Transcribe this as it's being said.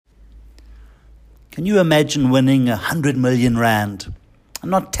Can you imagine winning 100 million rand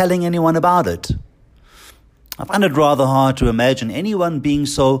and not telling anyone about it? I find it rather hard to imagine anyone being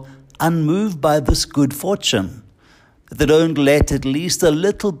so unmoved by this good fortune that they don't let at least a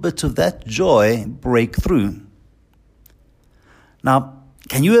little bit of that joy break through. Now,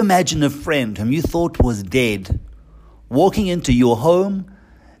 can you imagine a friend whom you thought was dead walking into your home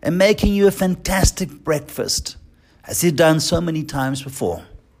and making you a fantastic breakfast, as he'd done so many times before?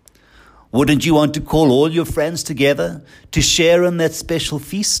 Wouldn't you want to call all your friends together to share in that special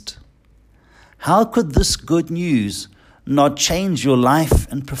feast? How could this good news not change your life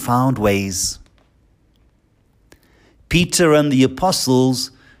in profound ways? Peter and the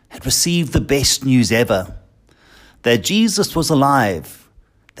apostles had received the best news ever, that Jesus was alive,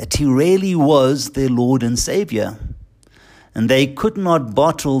 that he really was their Lord and Savior, and they could not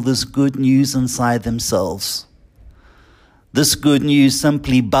bottle this good news inside themselves. This good news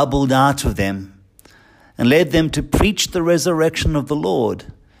simply bubbled out of them and led them to preach the resurrection of the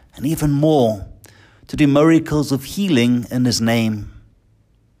Lord, and even more, to do miracles of healing in his name.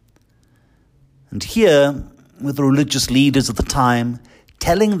 And here were the religious leaders of the time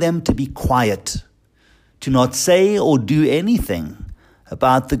telling them to be quiet, to not say or do anything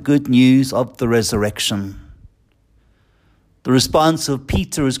about the good news of the resurrection. The response of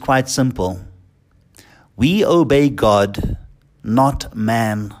Peter is quite simple. We obey God, not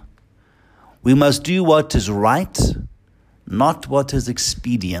man. We must do what is right, not what is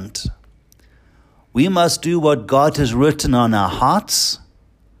expedient. We must do what God has written on our hearts,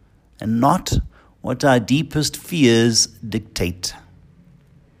 and not what our deepest fears dictate.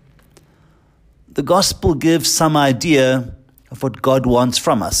 The gospel gives some idea of what God wants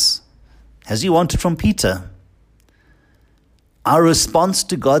from us, as he wanted from Peter. Our response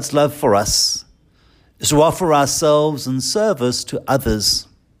to God's love for us is to offer ourselves in service to others.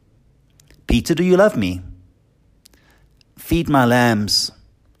 Peter, do you love me? Feed my lambs.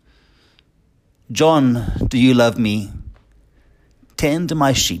 John, do you love me? Tend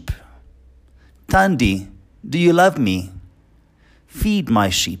my sheep. Thandi, do you love me? Feed my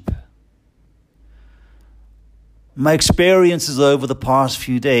sheep. My experiences over the past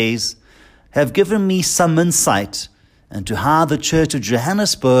few days have given me some insight into how the Church of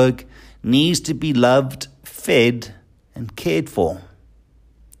Johannesburg needs to be loved, fed, and cared for.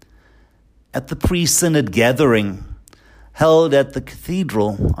 At the pre-synod gathering held at the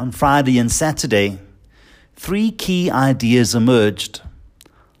cathedral on Friday and Saturday, 3 key ideas emerged: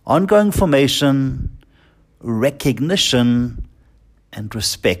 ongoing formation, recognition, and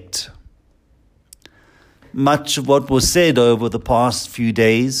respect. Much of what was said over the past few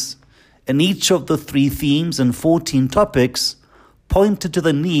days, in each of the 3 themes and 14 topics, pointed to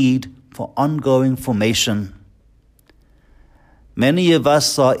the need for ongoing formation. Many of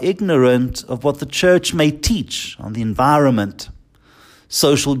us are ignorant of what the church may teach on the environment,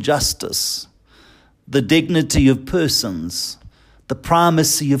 social justice, the dignity of persons, the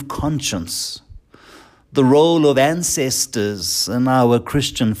primacy of conscience, the role of ancestors in our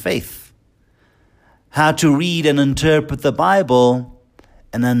Christian faith, how to read and interpret the Bible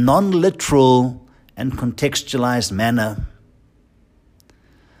in a non-literal and contextualized manner.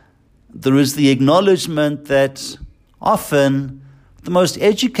 There is the acknowledgement that often the most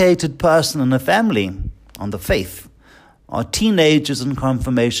educated person in a family on the faith are teenagers in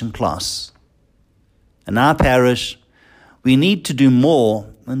confirmation class. In our parish, we need to do more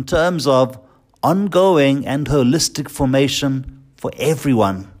in terms of ongoing and holistic formation for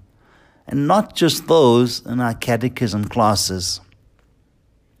everyone, and not just those in our catechism classes.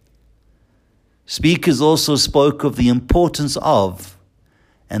 Speakers also spoke of the importance of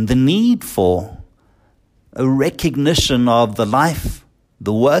and the need for a recognition of the life,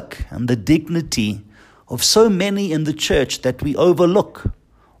 the work, and the dignity of so many in the church that we overlook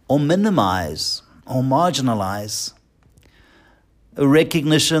or minimize or marginalize. A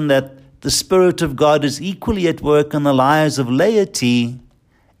recognition that the Spirit of God is equally at work in the lives of laity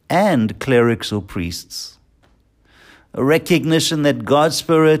and clerics or priests. A recognition that God's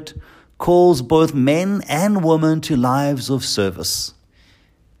Spirit calls both men and women to lives of service,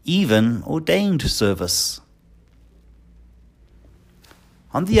 even ordained service.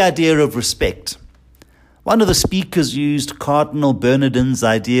 On the idea of respect, one of the speakers used Cardinal Bernardin's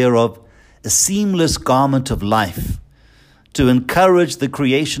idea of a seamless garment of life to encourage the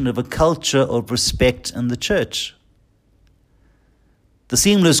creation of a culture of respect in the church. The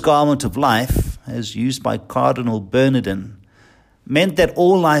seamless garment of life, as used by Cardinal Bernardin, meant that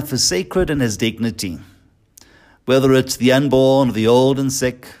all life is sacred and has dignity, whether it's the unborn, the old and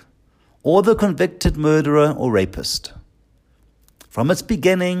sick, or the convicted murderer or rapist. From its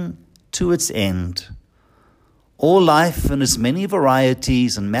beginning to its end. All life in its many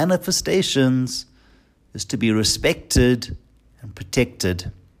varieties and manifestations is to be respected and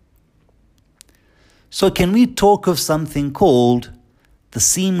protected. So can we talk of something called the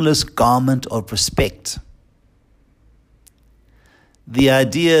seamless garment of respect? The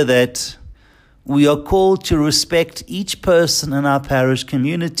idea that we are called to respect each person in our parish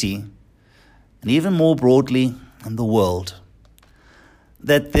community, and even more broadly in the world.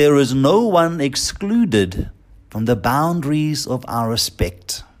 That there is no one excluded from the boundaries of our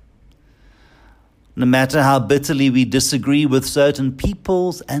respect. No matter how bitterly we disagree with certain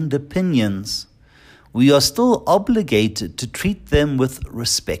peoples and opinions, we are still obligated to treat them with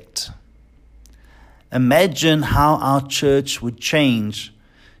respect. Imagine how our church would change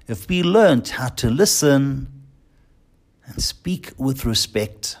if we learnt how to listen and speak with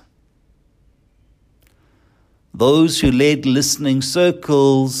respect. Those who led listening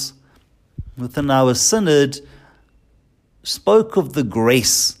circles within our synod spoke of the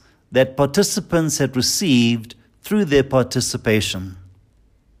grace that participants had received through their participation,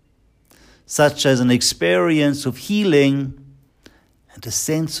 such as an experience of healing and a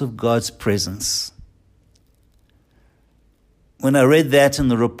sense of God's presence. When I read that in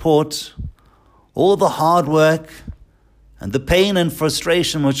the report, all the hard work and the pain and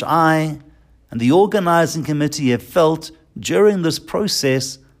frustration which I and the organizing committee have felt during this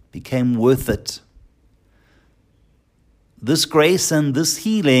process became worth it. This grace and this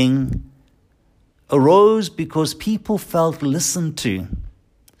healing arose because people felt listened to,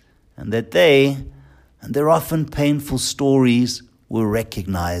 and that they and their often painful stories were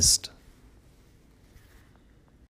recognized.